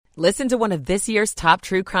Listen to one of this year's top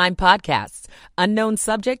true crime podcasts. Unknown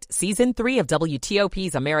Subject, Season 3 of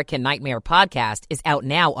WTOP's American Nightmare podcast is out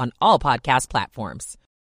now on all podcast platforms.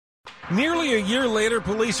 Nearly a year later,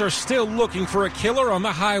 police are still looking for a killer on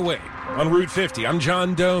the highway. On Route 50, I'm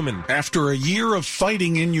John Doman. After a year of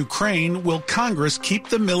fighting in Ukraine, will Congress keep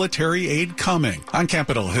the military aid coming? On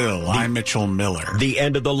Capitol Hill, I'm Mitchell Miller. The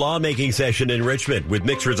end of the lawmaking session in Richmond with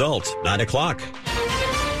mixed results, 9 o'clock.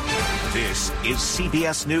 This is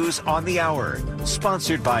CBS News on the Hour,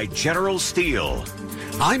 sponsored by General Steel.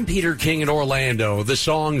 I'm Peter King in Orlando. The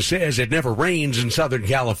song says it never rains in Southern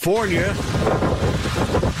California.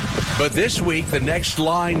 But this week, the next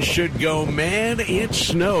line should go, man, it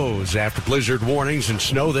snows, after blizzard warnings and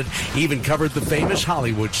snow that even covered the famous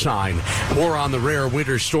Hollywood sign. More on the rare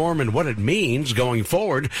winter storm and what it means going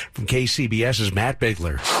forward from KCBS's Matt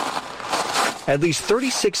Bigler. At least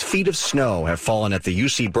 36 feet of snow have fallen at the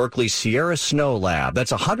UC Berkeley Sierra Snow Lab.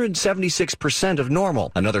 That's 176% of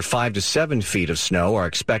normal. Another 5 to 7 feet of snow are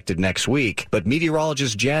expected next week. But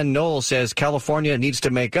meteorologist Jan Knoll says California needs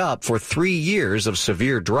to make up for 3 years of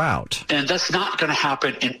severe drought. And that's not going to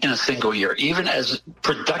happen in a single year, even as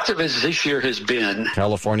productive as this year has been.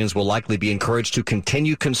 Californians will likely be encouraged to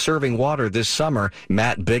continue conserving water this summer.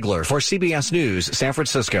 Matt Bigler for CBS News, San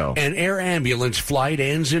Francisco. An air ambulance flight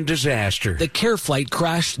ends in disaster. The care flight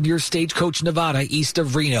crashed near Stagecoach, Nevada, east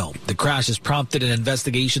of Reno. The crash has prompted an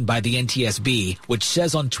investigation by the NTSB, which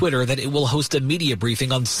says on Twitter that it will host a media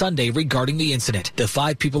briefing on Sunday regarding the incident. The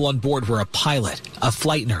 5 people on board were a pilot, a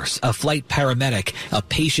flight nurse, a flight paramedic, a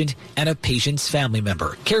patient, and a patient's family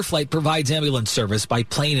member. CareFlight provides ambulance service by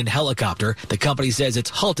plane and helicopter. The company says it's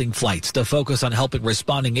halting flights to focus on helping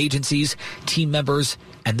responding agencies, team members,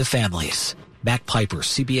 and the families. Matt Piper,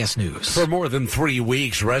 CBS News. For more than 3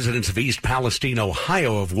 weeks, residents of East Palestine,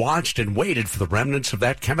 Ohio have watched and waited for the remnants of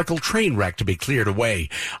that chemical train wreck to be cleared away.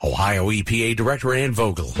 Ohio EPA Director Ann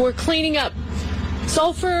Vogel. We're cleaning up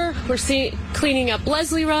sulfur. We're cleaning up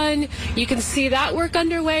Leslie Run. You can see that work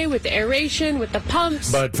underway with the aeration, with the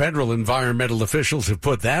pumps. But federal environmental officials have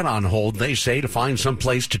put that on hold, they say, to find some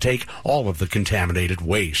place to take all of the contaminated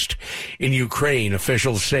waste. In Ukraine,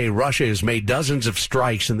 officials say Russia has made dozens of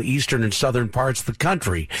strikes in the eastern and southern parts of the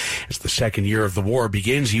country. As the second year of the war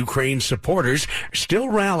begins, Ukraine's supporters are still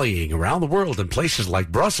rallying around the world in places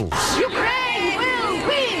like Brussels. Ukraine will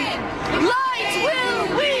win! Light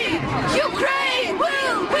will win! Ukraine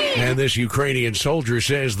will win! And this Ukrainian soldier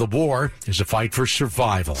says the war is a fight for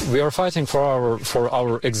survival. We are fighting for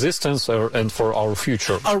our existence and for our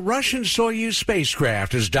future. A Russian Soyuz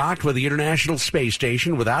spacecraft is docked with the International Space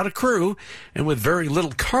Station without a crew and with very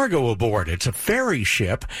little cargo aboard. It's a ferry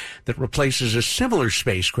ship that replaces a similar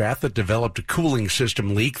spacecraft that developed a cooling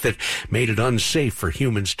system leak that made it unsafe for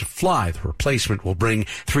humans to fly. The replacement will bring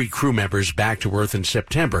 3 crew members back to Earth in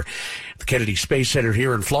September. At the Kennedy Space Center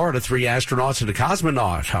here in Florida, 3 astronauts and a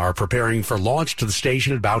cosmonaut are preparing for launch to the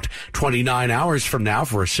station about 29 hours from now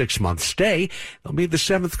for a 6-month stay. They'll be the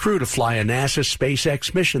 7th crew to fly a NASA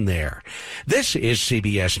SpaceX mission there. This is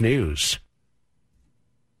CBS News.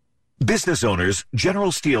 Business owners,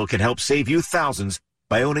 General Steel can help save you thousands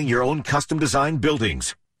by owning your own custom-designed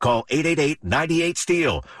buildings. Call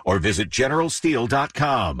 888-98-STEEL or visit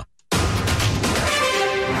GeneralSteel.com.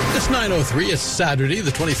 It's 9:03. It's Saturday,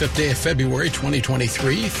 the 25th day of February,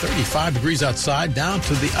 2023. 35 degrees outside, down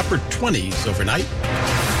to the upper 20s overnight.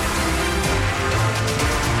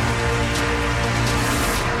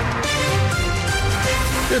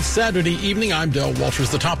 It's Saturday evening. I'm Del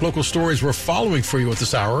Walters. The top local stories we're following for you at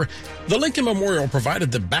this hour. The Lincoln Memorial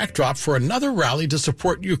provided the backdrop for another rally to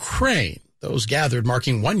support Ukraine. Those gathered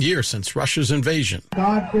marking 1 year since Russia's invasion.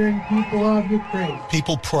 God-fearing people of Ukraine.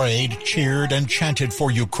 People prayed, cheered, and chanted for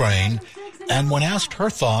Ukraine. And when asked her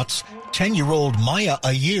thoughts, 10-year-old Maya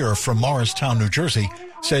Ayer from Morristown, New Jersey,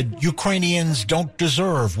 said Ukrainians don't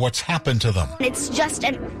deserve what's happened to them. It's just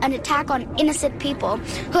an attack on innocent people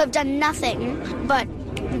who have done nothing but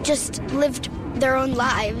just lived their own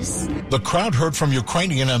lives. The crowd heard from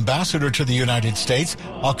Ukrainian ambassador to the United States,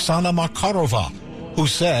 Oksana Markarova, who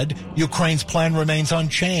said Ukraine's plan remains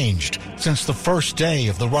unchanged since the first day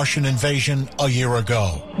of the Russian invasion a year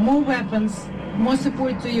ago. More weapons, more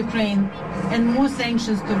support to Ukraine, and more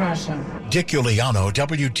sanctions to Russia. Dick Uliano,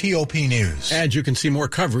 WTOP News. And you can see more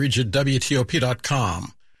coverage at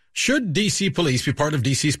WTOP.com. Should D.C. police be part of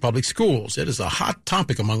D.C.'s public schools? It is a hot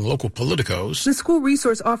topic among local politicos. The school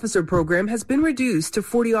resource officer program has been reduced to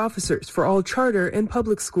 40 officers for all charter and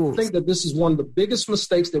public schools. I think that this is one of the biggest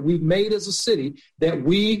mistakes that we've made as a city that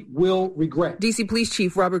we will regret. D.C. Police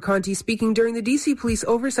Chief Robert Conti speaking during the D.C. Police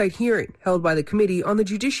Oversight hearing held by the Committee on the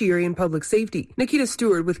Judiciary and Public Safety. Nikita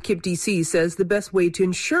Stewart with KIPP D.C. says the best way to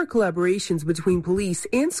ensure collaborations between police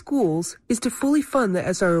and schools is to fully fund the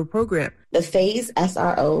SRO program. The phased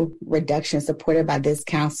SRO reduction supported by this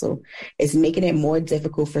council is making it more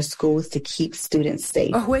difficult for schools to keep students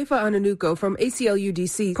safe. Ahuefa Ananuko from ACLU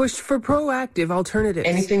DC pushed for proactive alternatives.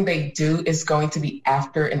 Anything they do is going to be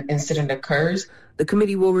after an incident occurs. The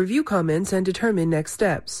committee will review comments and determine next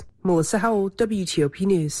steps. Melissa Howell, WTOP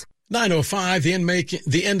News. 9:05,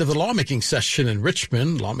 the end of the lawmaking session in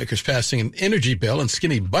Richmond. Lawmakers passing an energy bill and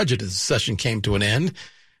skinny budget as the session came to an end.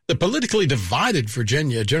 The politically divided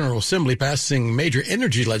Virginia General Assembly passing major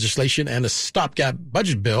energy legislation and a stopgap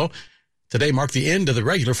budget bill today marked the end of the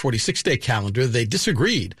regular 46-day calendar. They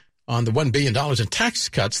disagreed on the $1 billion in tax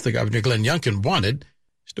cuts that Governor Glenn Youngkin wanted.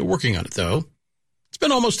 Still working on it, though. It's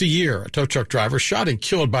been almost a year. A tow truck driver shot and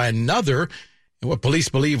killed by another in what police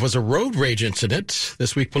believe was a road rage incident.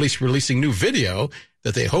 This week, police releasing new video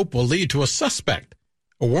that they hope will lead to a suspect.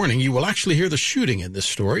 A warning, you will actually hear the shooting in this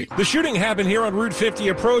story. The shooting happened here on Route 50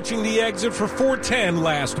 approaching the exit for 410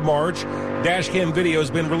 last March. Dashcam video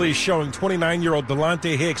has been released showing 29-year-old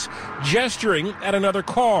Delonte Hicks gesturing at another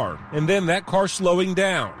car, and then that car slowing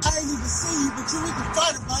down. I didn't even see you, but you can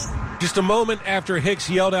fight it, man. Just a moment after Hicks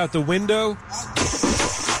yelled out the window.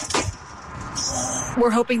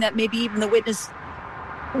 We're hoping that maybe even the witness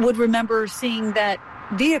would remember seeing that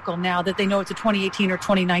vehicle now that they know it's a 2018 or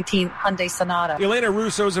 2019 Hyundai Sonata. Elena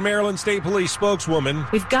Russo is a Maryland State Police spokeswoman.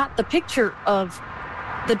 We've got the picture of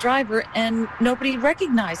the driver and nobody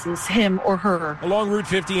recognizes him or her. Along Route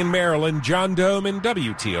 50 in Maryland, John Doman,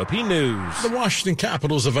 WTOP News. The Washington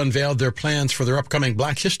Capitals have unveiled their plans for their upcoming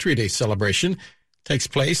Black History Day celebration. It takes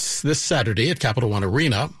place this Saturday at Capital One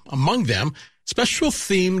Arena. Among them, special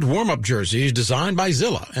themed warm-up jerseys designed by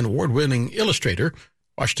Zilla, an award-winning illustrator.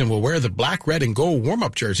 Washington will wear the black, red, and gold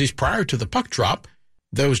warm-up jerseys prior to the puck drop.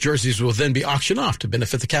 Those jerseys will then be auctioned off to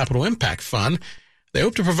benefit the Capital Impact Fund. They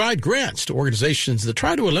hope to provide grants to organizations that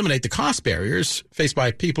try to eliminate the cost barriers faced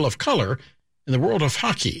by people of color in the world of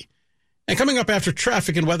hockey. And coming up after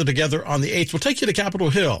traffic and weather together on the 8th, we'll take you to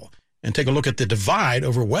Capitol Hill and take a look at the divide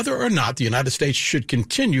over whether or not the United States should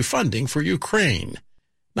continue funding for Ukraine.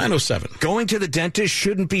 9:07. Going to the dentist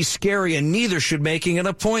shouldn't be scary, and neither should making an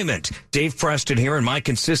appointment. Dave Preston here, and my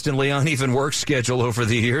consistently uneven work schedule over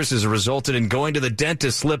the years has resulted in going to the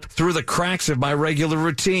dentist slip through the cracks of my regular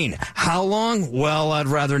routine. How long? Well, I'd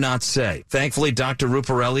rather not say. Thankfully, Dr.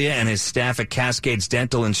 Ruparelia and his staff at Cascades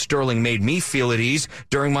Dental in Sterling made me feel at ease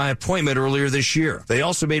during my appointment earlier this year. They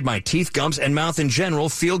also made my teeth, gums, and mouth in general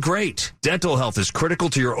feel great. Dental health is critical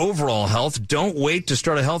to your overall health. Don't wait to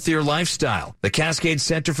start a healthier lifestyle. The Cascades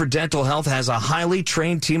Center for Dental Health has a highly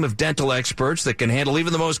trained team of dental experts that can handle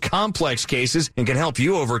even the most complex cases and can help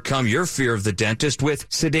you overcome your fear of the dentist with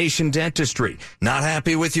sedation dentistry. Not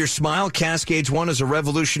happy with your smile? Cascades One is a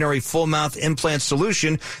revolutionary full mouth implant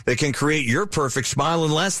solution that can create your perfect smile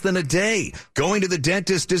in less than a day. Going to the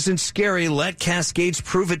dentist isn't scary. Let Cascades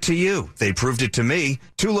prove it to you. They proved it to me.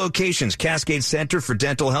 2 locations, Cascade Center for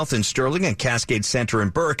Dental Health in Sterling and Cascade Center in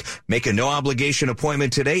Burke. Make a no-obligation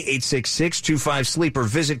appointment today, 866-25-SLEEP,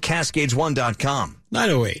 or visit Cascades1.com.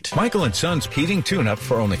 9:08. Michael and Son's heating tune-up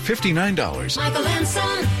for only $59. Michael and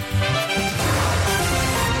Son.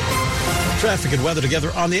 Traffic and weather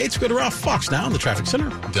together on the 8th. Go to Ralph Fox now in the traffic center.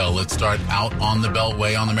 Del, let's start out on the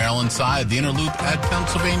Beltway on the Maryland side. The inner loop at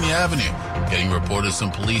Pennsylvania Avenue. Getting reported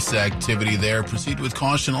some police activity there. Proceed with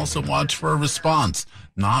caution. Also watch for a response.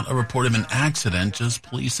 Not a report of an accident, just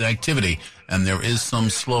police activity. And there is some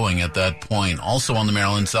slowing at that point. Also on the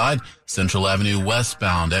Maryland side, Central Avenue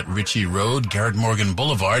westbound at Ritchie Road, Garrett Morgan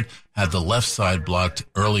Boulevard had the left side blocked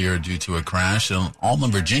earlier due to a crash. And on the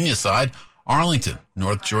Virginia side, Arlington,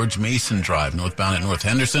 North George Mason Drive, northbound at North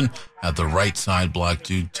Henderson, had the right side blocked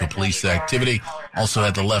due to police activity. Also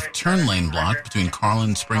had the left turn lane blocked between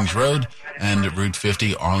Carlin Springs Road and Route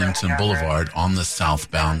 50 Arlington Boulevard on the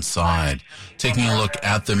southbound side. Taking a look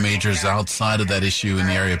at the majors outside of that issue in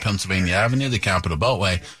the area of Pennsylvania Avenue, the Capitol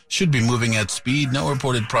Beltway should be moving at speed. No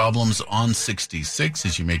reported problems on 66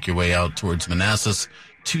 as you make your way out towards Manassas.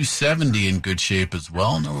 270 in good shape as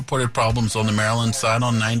well. No reported problems on the Maryland side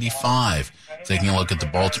on 95. Taking a look at the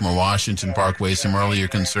Baltimore-Washington Parkway, some earlier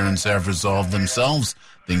concerns have resolved themselves.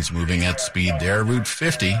 Things moving at speed there. Route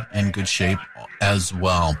 50 in good shape as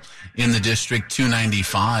well. In the district,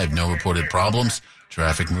 295, no reported problems.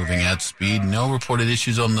 Traffic moving at speed. No reported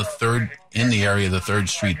issues on the 3rd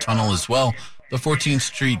Street Tunnel as well. The 14th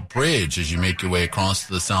Street Bridge as you make your way across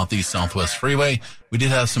to the Southeast-Southwest Freeway. We did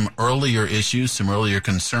have some earlier issues, some earlier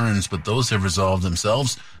concerns, but those have resolved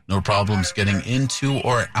themselves. No problems getting into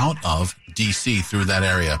or out of D.C. through that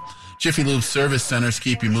area. Jiffy Lube service centers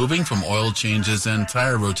keep you moving from oil changes and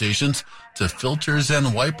tire rotations to filters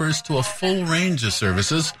and wipers to a full range of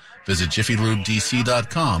services. Visit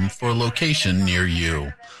JiffyLubeDC.com for a location near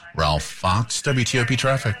you. Ralph Fox, WTOP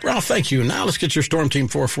Traffic. Ralph, thank you. Now let's get your Storm Team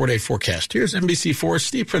 4 4-day forecast. Here's NBC4's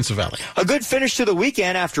Steve Prince-Valley. A good finish to the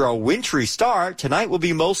weekend after a wintry start. Tonight will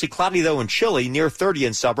be mostly cloudy, though, and chilly, near 30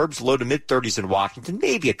 in suburbs, low to mid-30s in Washington.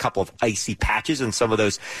 Maybe a couple of icy patches in some of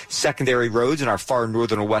those secondary roads in our far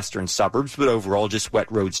northern and western suburbs, but overall just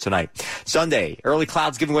wet roads tonight. Sunday, early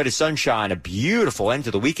clouds giving way to sunshine. A beautiful end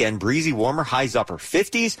to the weekend. Breezy, warmer, highs upper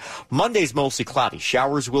 50s. Monday's mostly cloudy.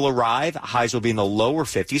 Showers will arrive. Highs will be in the lower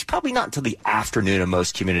 50s. Probably not until the afternoon in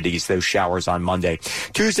most communities, those showers on Monday.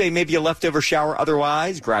 Tuesday, maybe a leftover shower.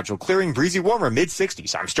 Otherwise, gradual clearing, breezy, warmer,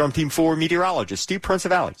 mid-60s. I'm Storm Team 4 meteorologist Steve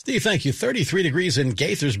Prince-Valley. Steve, thank you. 33 degrees in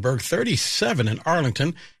Gaithersburg, 37 in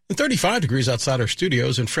Arlington, and 35 degrees outside our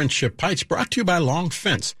studios in Friendship Heights, brought to you by Long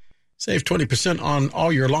Fence. Save 20% on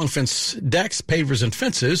all your Long Fence decks, pavers, and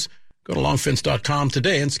fences. Go to longfence.com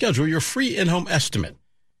today and schedule your free in-home estimate.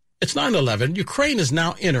 It's 9/11. Ukraine is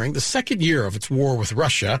now entering the second year of its war with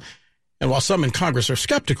Russia. And while some in Congress are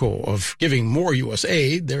skeptical of giving more U.S.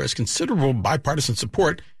 aid, there is considerable bipartisan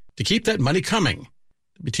support to keep that money coming.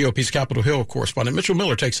 WTOP's Capitol Hill correspondent Mitchell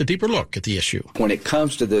Miller takes a deeper look at the issue. When it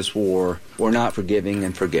comes to this war, we're not forgiving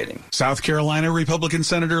and forgetting. South Carolina Republican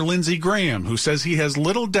Senator Lindsey Graham, who says he has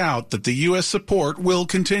little doubt that the U.S. support will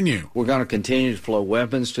continue. We're going to continue to flow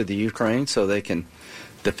weapons to the Ukraine so they can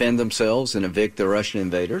defend themselves and evict the Russian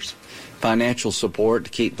invaders. Financial support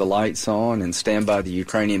to keep the lights on and stand by the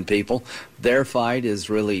Ukrainian people. Their fight is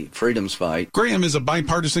really freedom's fight. Graham is a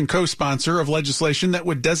bipartisan co-sponsor of legislation that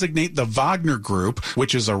would designate the Wagner Group,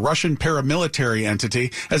 which is a Russian paramilitary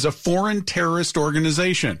entity, as a foreign terrorist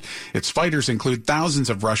organization. Its fighters include thousands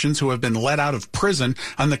of Russians who have been let out of prison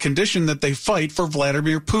on the condition that they fight for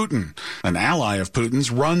Vladimir Putin. An ally of Putin's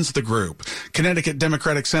runs the group. Connecticut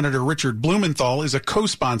Democratic Senator Richard Blumenthal is a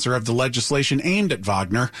co-sponsor of the legislation aimed at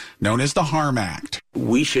Wagner, known as the HARM Act.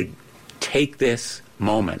 We should take this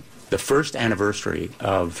moment, the first anniversary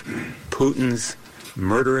of Putin's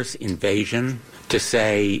murderous invasion, to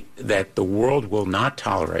say that the world will not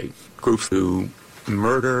tolerate groups who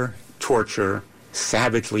murder, torture,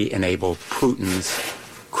 savagely enable Putin's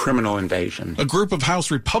criminal invasion. A group of House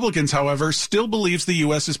Republicans, however, still believes the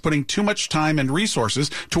U.S. is putting too much time and resources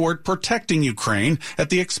toward protecting Ukraine at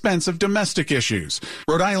the expense of domestic issues.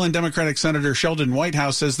 Rhode Island Democratic Senator Sheldon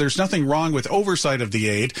Whitehouse says there's nothing wrong with oversight of the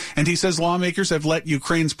aid, and he says lawmakers have let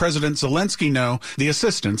Ukraine's President Zelensky know the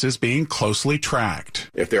assistance is being closely tracked.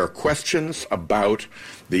 If there are questions about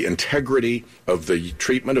the integrity of the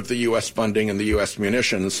treatment of the U.S. funding and the U.S.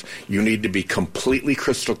 munitions, you need to be completely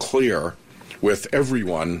crystal clear with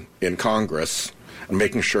everyone in Congress and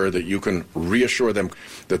making sure that you can reassure them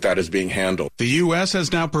that that is being handled. The U.S.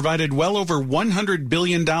 has now provided well over $100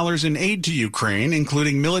 billion in aid to Ukraine,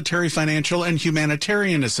 including military, financial, and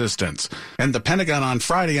humanitarian assistance. And the Pentagon on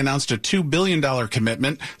Friday announced a $2 billion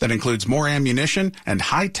commitment that includes more ammunition and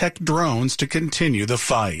high-tech drones to continue the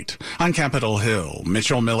fight. On Capitol Hill,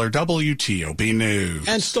 Mitchell Miller, WTOP News.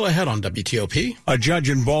 And still ahead on WTOP. A judge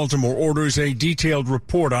in Baltimore orders a detailed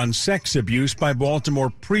report on sex abuse by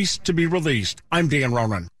Baltimore priests to be released. I'm Dan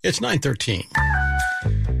Ronan. It's 9:13.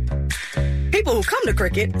 People who come to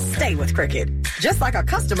Cricket stay with Cricket, just like our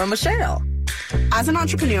customer, Michelle. As an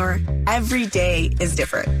entrepreneur, every day is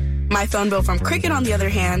different. My phone bill from Cricket, on the other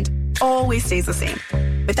hand, always stays the same.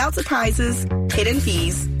 Without surprises, hidden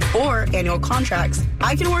fees, or annual contracts,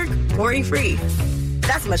 I can work worry-free.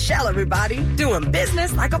 That's Michelle, everybody, doing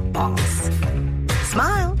business like a boss.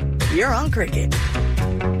 Smile, you're on Cricket.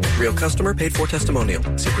 Real customer, paid for testimonial.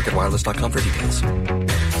 See cricketwireless.com for details.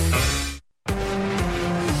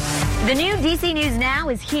 The new DC News Now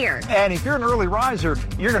is here. And if you're an early riser,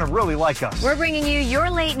 you're going to really like us. We're bringing you your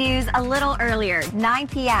late news a little earlier, 9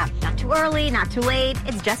 p.m. Not too early, not too late.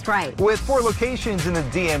 It's just right. With 4 locations in the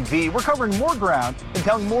DMV, we're covering more ground and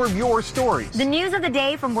telling more of your stories. The news of the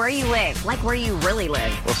day from where you live, like where you really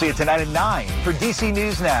live. We'll see you tonight at 9 for DC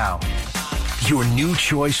News Now. Your new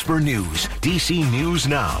choice for news, DC News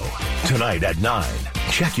Now. Tonight at 9.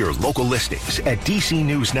 Check your local listings at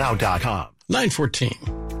dcnewsnow.com.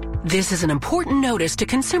 9:14. This is an important notice to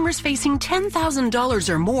consumers facing $10,000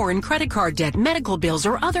 or more in credit card debt, medical bills,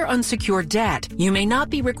 or other unsecured debt. You may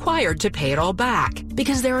not be required to pay it all back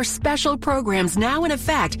because there are special programs now in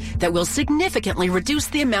effect that will significantly reduce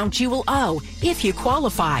the amount you will owe if you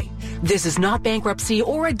qualify. This is not bankruptcy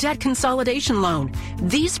or a debt consolidation loan.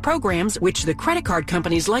 These programs, which the credit card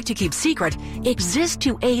companies like to keep secret, exist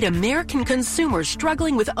to aid American consumers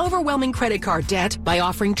struggling with overwhelming credit card debt by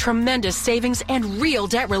offering tremendous savings and real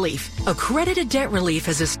debt relief. Accredited Debt Relief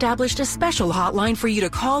has established a special hotline for you to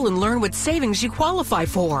call and learn what savings you qualify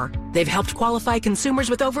for. They've helped qualify consumers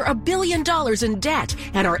with over $1 billion in debt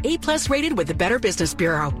and are A+ rated with the Better Business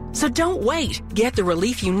Bureau. So don't wait. Get the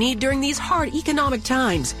relief you need during these hard economic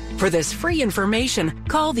times. For this free information,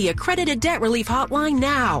 call the Accredited Debt Relief Hotline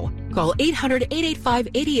now. Call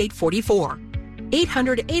 800-885-8844.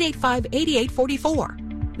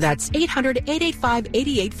 800-885-8844. That's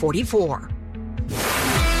 800-885-8844.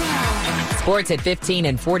 Sports at 15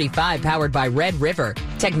 and 45, powered by Red River.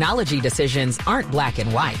 Technology decisions aren't black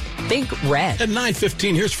and white. Think red. At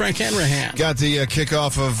 9:15, here's Frank Hanrahan. Got the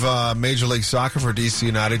kickoff of Major League Soccer for DC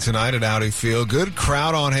United tonight at Audi Field. Good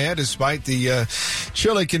crowd on hand despite the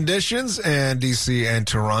chilly conditions. And DC and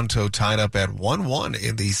Toronto tied up at 1-1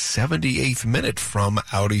 in the 78th minute from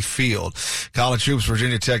Audi Field. College hoops,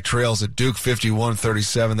 Virginia Tech trails at Duke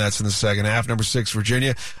 51-37. That's in the second half. Number 6,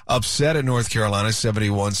 Virginia upset at North Carolina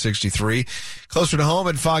 71-63. Closer to home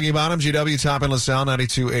at Foggy Bottom, GW topping LaSalle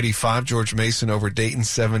 92-85. George Mason over Dayton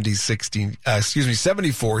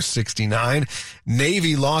 74-69.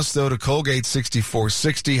 Navy lost though to Colgate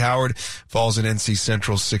 64-60. Howard falls in NC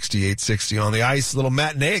Central 68-60. On the ice, little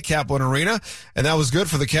matinee at Cap One Arena, and that was good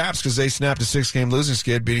for the Caps because they snapped a 6-game losing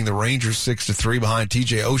skid, beating the Rangers 6-3 behind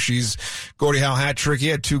TJ Oshie's Gordie Howe hat trick. He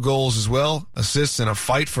had 2 goals as well, assists and a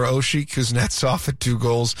fight for Oshie. Kuznetsov had 2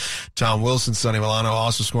 goals. Tom Wilson, Sonny Milano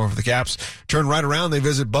also scoring for the Caps. Turn right around, they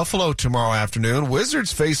visit Buffalo tomorrow afternoon.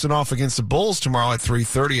 Wizards facing off against the Bulls tomorrow at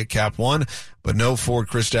 3:30 at Cap One. But no forward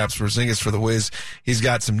Kristaps Porzingis for the Wiz. He's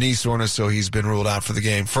got some knee soreness, so he's been ruled out for the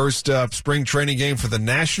game. First spring training game for the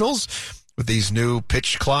Nationals with these new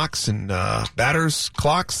pitch clocks and batters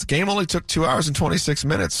clocks. The game only took 2 hours and 26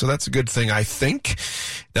 minutes, so that's a good thing, I think.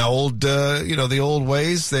 Now, the old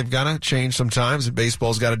ways, they've got to change sometimes, and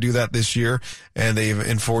baseball's got to do that this year, and they've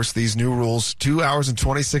enforced these new rules. 2 hours and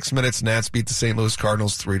 26 minutes, Nats beat the St. Louis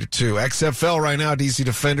Cardinals 3-2. XFL right now, DC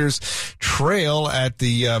Defenders trail at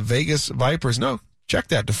the Vegas Vipers. No, check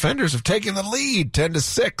that. Defenders have taken the lead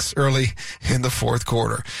 10-6 early in the fourth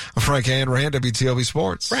quarter. Frank Hanrahan, WTOP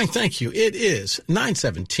Sports. Frank, thank you. It is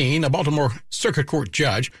 9:17. A Baltimore Circuit Court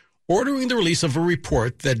judge ordering the release of a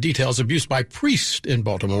report that details abuse by priests in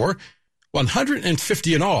Baltimore,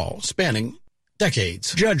 150 in all, spanning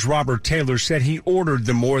decades. Judge Robert Taylor said he ordered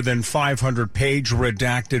the more than 500-page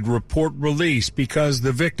redacted report released because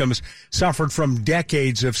the victims suffered from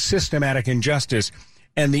decades of systematic injustice.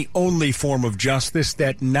 And the only form of justice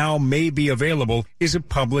that now may be available is a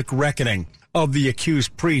public reckoning. Of the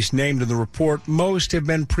accused priests named in the report, most have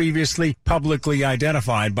been previously publicly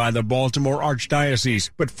identified by the Baltimore Archdiocese,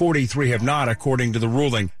 but 43 have not, according to the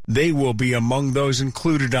ruling. They will be among those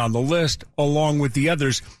included on the list, along with the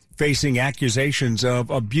others facing accusations of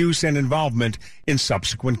abuse and involvement in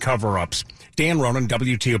subsequent cover-ups. Dan Ronan,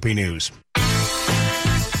 WTOP News.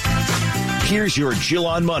 Here's your Jill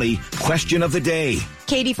on Money question of the day.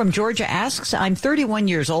 Katie from Georgia asks, I'm 31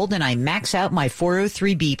 years old and I max out my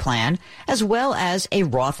 403B plan as well as a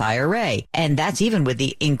Roth IRA. And that's even with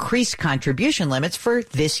the increased contribution limits for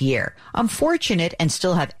this year. I'm fortunate and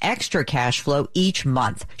still have extra cash flow each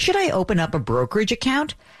month. Should I open up a brokerage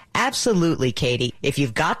account? Absolutely, Katie. If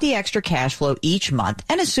you've got the extra cash flow each month,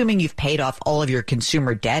 and assuming you've paid off all of your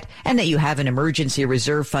consumer debt and that you have an emergency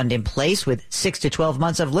reserve fund in place with 6 to 12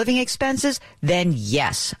 months of living expenses, then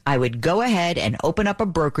yes, I would go ahead and open up a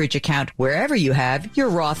brokerage account wherever you have your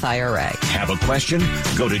Roth IRA. Have a question?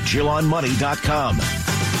 Go to JillOnMoney.com.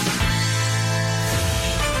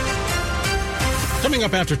 Coming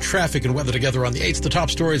up after traffic and weather together on the 8th, the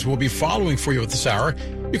top stories we'll be following for you at this hour.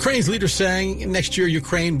 Ukraine's leader saying next year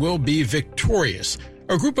Ukraine will be victorious.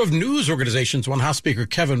 A group of news organizations want House Speaker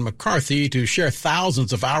Kevin McCarthy to share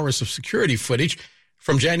thousands of hours of security footage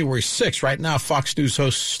from January 6th. Right now, Fox News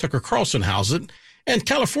host Tucker Carlson has it. And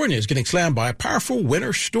California is getting slammed by a powerful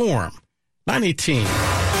winter storm. 9:18.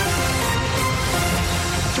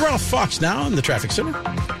 Terrell Fox now in the traffic center.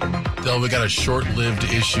 Del, we got a short-lived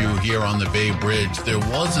issue here on the Bay Bridge. There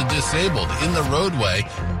was a disabled in the roadway,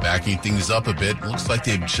 backing things up a bit. Looks like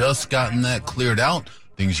they've just gotten that cleared out.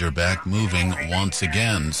 things are back moving once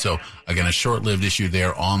again. So, again, a short-lived issue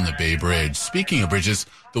there on the Bay Bridge. Speaking of bridges,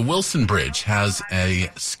 the Wilson Bridge has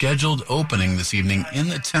a scheduled opening this evening in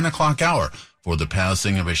the 10 o'clock hour for the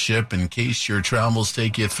passing of a ship. In case your travels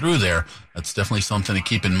take you through there, that's definitely something to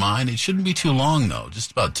keep in mind. It shouldn't be too long, though,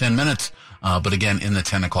 just about 10 minutes. But again, in the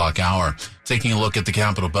 10 o'clock hour. Taking a look at the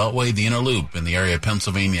Capitol Beltway, the inner loop in the area of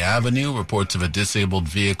Pennsylvania Avenue, reports of a disabled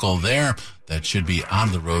vehicle there that should be out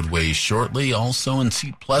of the roadway shortly. Also in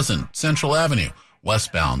Seat Pleasant, Central Avenue,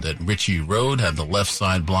 westbound at Ritchie Road, had the left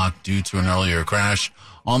side blocked due to an earlier crash.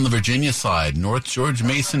 On the Virginia side, North George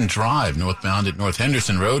Mason Drive, northbound at North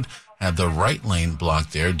Henderson Road, had the right lane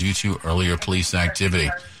blocked there due to earlier police activity.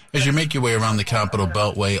 As you make your way around the Capitol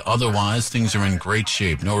Beltway, otherwise, things are in great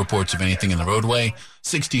shape. No reports of anything in the roadway.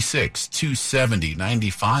 66, 270,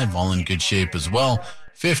 95, all in good shape as well.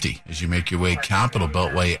 50, as you make your way Capitol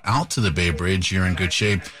Beltway out to the Bay Bridge, you're in good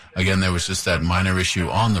shape. Again, there was just that minor issue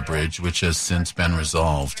on the bridge, which has since been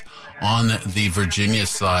resolved. On the Virginia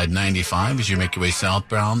side, 95, as you make your way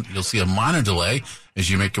southbound, you'll see a minor delay as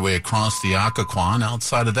you make your way across the Occoquan.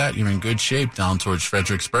 Outside of that, you're in good shape down towards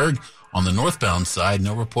Fredericksburg. On the northbound side,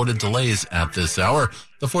 no reported delays at this hour.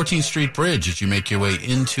 The 14th Street Bridge, as you make your way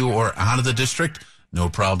into or out of the district, no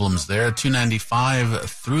problems there. 295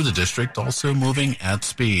 through the district, also moving at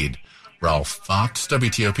speed. Ralph Fox,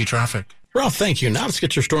 WTOP Traffic. Ralph, thank you. Now let's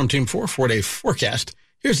get your Storm Team 4 4-day forecast.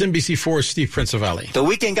 Here's NBC4's Steve Principali. The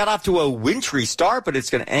weekend got off to a wintry start, but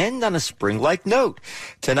it's going to end on a spring-like note.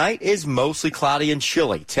 Tonight is mostly cloudy and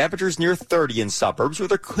chilly. Temperatures near 30 in suburbs, where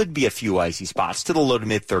there could be a few icy spots, to the low to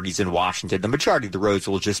mid-30s in Washington. The majority of the roads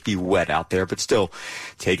will just be wet out there, but still,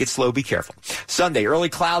 take it slow, be careful. Sunday, early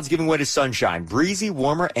clouds giving way to sunshine. Breezy,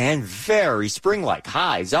 warmer, and very spring-like.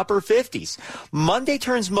 Highs, upper 50s. Monday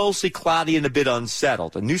turns mostly cloudy and a bit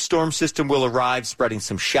unsettled. A new storm system will arrive, spreading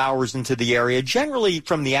some showers into the area, generally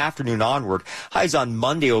from the afternoon onward. Highs on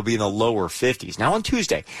Monday will be in the lower 50s. Now on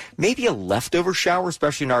Tuesday, maybe a leftover shower,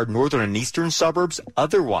 especially in our northern and eastern suburbs.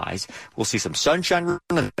 Otherwise, we'll see some sunshine,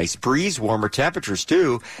 a nice breeze, warmer temperatures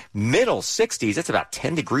too. Middle 60s, that's about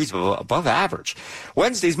 10 degrees above average.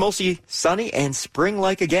 Wednesday's mostly sunny and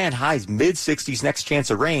spring-like again. Highs mid-60s, next chance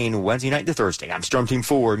of rain Wednesday night to Thursday. I'm Storm Team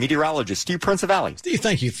 4 meteorologist Steve Principali. Steve,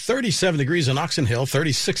 thank you. 37 degrees in Oxon Hill,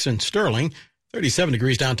 36 in Sterling. 37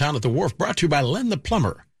 degrees downtown at the Wharf, brought to you by Len the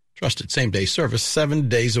Plumber. Trusted same-day service 7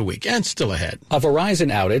 days a week. And still ahead. A Verizon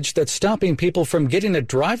outage that's stopping people from getting a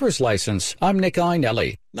driver's license. I'm Nick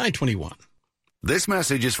Einelli. 921. This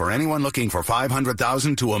message is for anyone looking for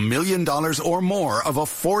 $500,000 to $1 million or more of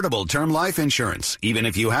affordable term life insurance, even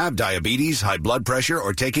if you have diabetes, high blood pressure,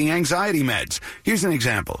 or taking anxiety meds. Here's an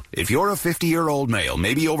example. If you're a 50-year-old male,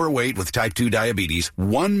 maybe overweight with type 2 diabetes,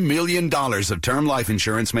 $1 million of term life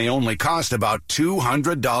insurance may only cost about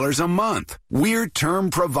 $200 a month. We're Term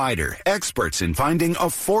Provider, experts in finding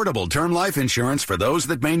affordable term life insurance for those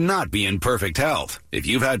that may not be in perfect health. If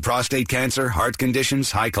you've had prostate cancer, heart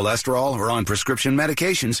conditions, high cholesterol, or on prescription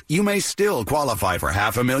medications, you may still qualify for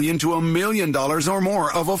 $500,000 to $1 million or more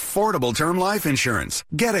of affordable term life insurance.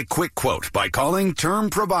 Get a quick quote by calling Term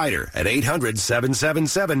Provider at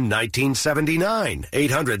 800-777-1979.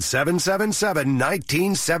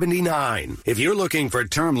 800-777-1979. If you're looking for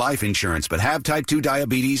term life insurance but have type 2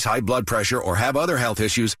 diabetes, high blood pressure, or have other health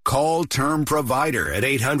issues, call Term Provider at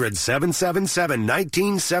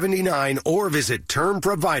 800-777-1979 or visit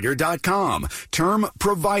termprovider.com.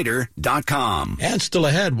 Termprovider.com. And still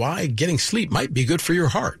ahead, why getting sleep might be good for your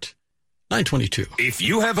heart. 922. If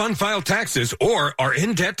you have unfiled taxes or are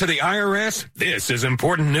in debt to the IRS, this is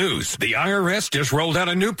important news. The IRS just rolled out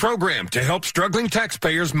a new program to help struggling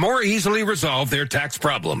taxpayers more easily resolve their tax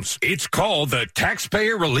problems. It's called the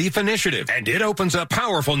Taxpayer Relief Initiative, and it opens up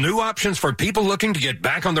powerful new options for people looking to get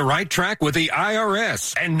back on the right track with the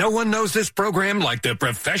IRS. And no one knows this program like the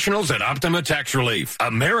professionals at Optima Tax Relief,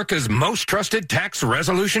 America's most trusted tax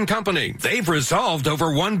resolution company. They've resolved over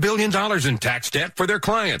 $1 billion in tax debt for their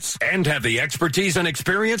clients and have the expertise and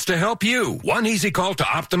experience to help you. One easy call to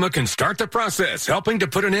Optima can start the process, helping to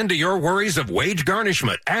put an end to your worries of wage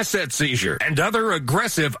garnishment, asset seizure, and other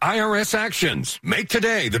aggressive IRS actions. Make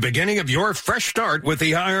today the beginning of your fresh start with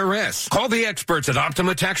the IRS. Call the experts at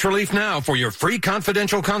Optima Tax Relief now for your free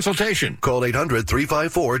confidential consultation. Call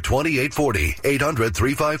 800-354-2840.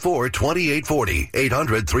 800-354-2840.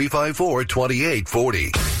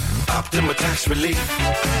 800-354-2840. Optima Tax Relief.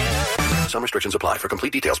 Some restrictions apply. For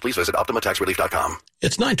complete details, please visit OptimaTaxRelief.com.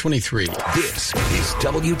 It's 9:23. This is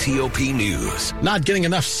WTOP News. Not getting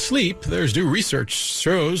enough sleep. There's new research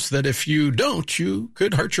shows that if you don't, you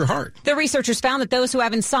could hurt your heart. The researchers found that those who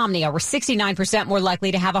have insomnia were 69% more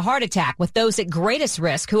likely to have a heart attack, with those at greatest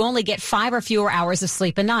risk who only get 5 or fewer hours of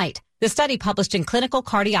sleep a night. The study published in Clinical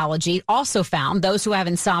Cardiology also found those who have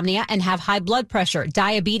insomnia and have high blood pressure,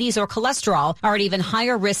 diabetes, or cholesterol are at even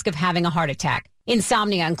higher risk of having a heart attack.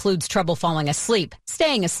 Insomnia includes trouble falling asleep,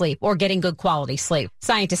 staying asleep, or getting good quality sleep.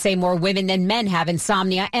 Scientists say more women than men have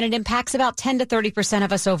insomnia, and it impacts about 10 to 30%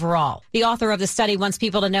 of us overall. The author of the study wants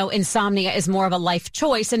people to know insomnia is more of a life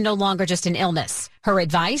choice and no longer just an illness. Her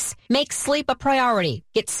advice? Make sleep a priority.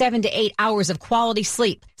 Get 7 to 8 hours of quality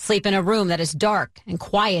sleep. Sleep in a room that is dark and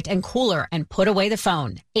quiet and cooler, and put away the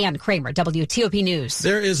phone. Ann Kramer, WTOP News.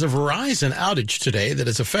 There is a Verizon outage today that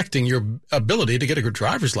is affecting your ability to get a good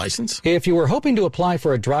driver's license. If you were hoping to apply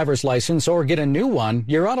for a driver's license or get a new one,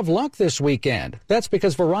 you're out of luck this weekend. That's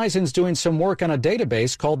because Verizon's doing some work on a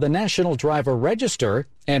database called the National Driver Register.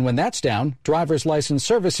 And when that's down, driver's license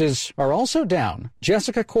services are also down.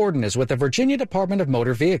 Jessica Corden is with the Virginia Department of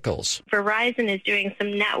Motor Vehicles. Verizon is doing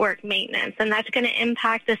some network maintenance, and that's going to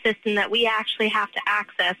impact the system that we actually have to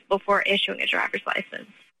access before issuing a driver's license.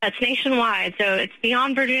 That's nationwide, so it's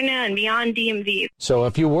beyond Virginia and beyond DMV. So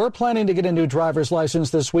if you were planning to get a new driver's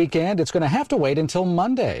license this weekend, it's going to have to wait until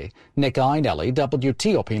Monday. Nick Einelli,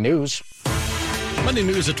 WTOP News. Money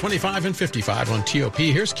News at 25 and 55 on TOP.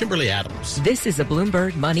 Here's Kimberly Adams. This is a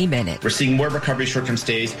Bloomberg Money Minute. We're seeing more recovery short-term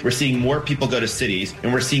stays. We're seeing more people go to cities,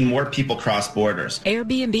 and we're seeing more people cross borders.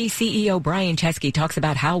 Airbnb CEO Brian Chesky talks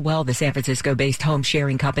about how well the San Francisco-based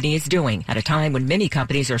home-sharing company is doing. At a time when many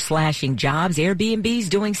companies are slashing jobs, Airbnb's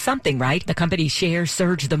doing something right. The company's shares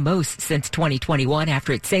surged the most since 2021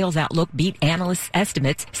 after its sales outlook beat analysts'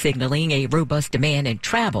 estimates, signaling a robust demand in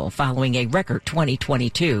travel following a record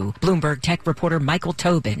 2022. Bloomberg tech reporter Michael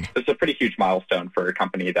Tobin. This is a pretty huge milestone for a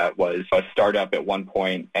company that was a startup at one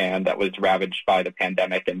point and that was ravaged by the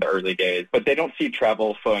pandemic in the early days. But they don't see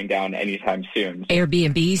travel slowing down anytime soon.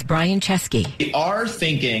 Airbnb's Brian Chesky. We are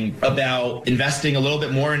thinking about investing a little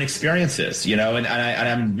bit more in experiences, and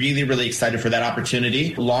I'm really, really excited for that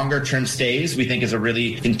opportunity. Longer term stays, we think, is a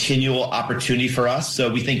really continual opportunity for us.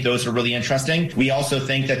 So we think those are really interesting. We also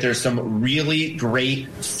think that there's some really great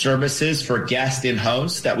services for guests and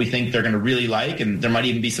hosts that we think they're going to really like. And there might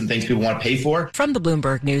even be some things people want to pay for. From the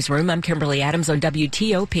Bloomberg Newsroom, I'm Kimberly Adams on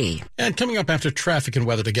WTOP. And coming up after traffic and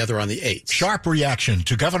weather together on the 8th. Sharp reaction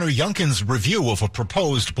to Governor Youngkin's review of a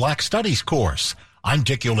proposed Black Studies course. I'm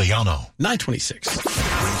Dick Iuliano. 926.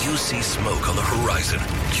 When you see smoke on the horizon,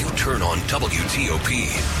 you turn on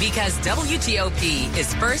WTOP. Because WTOP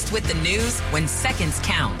is first with the news when seconds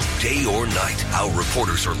count. Day or night, our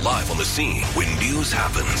reporters are live on the scene when news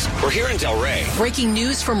happens. We're here in Delray. Breaking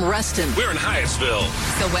news from Reston. We're in Hyattsville.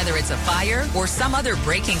 So whether it's a fire or some other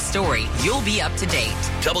breaking story, you'll be up to date.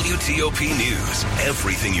 WTOP News.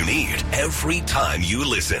 Everything you need, every time you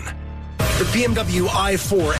listen. The BMW i4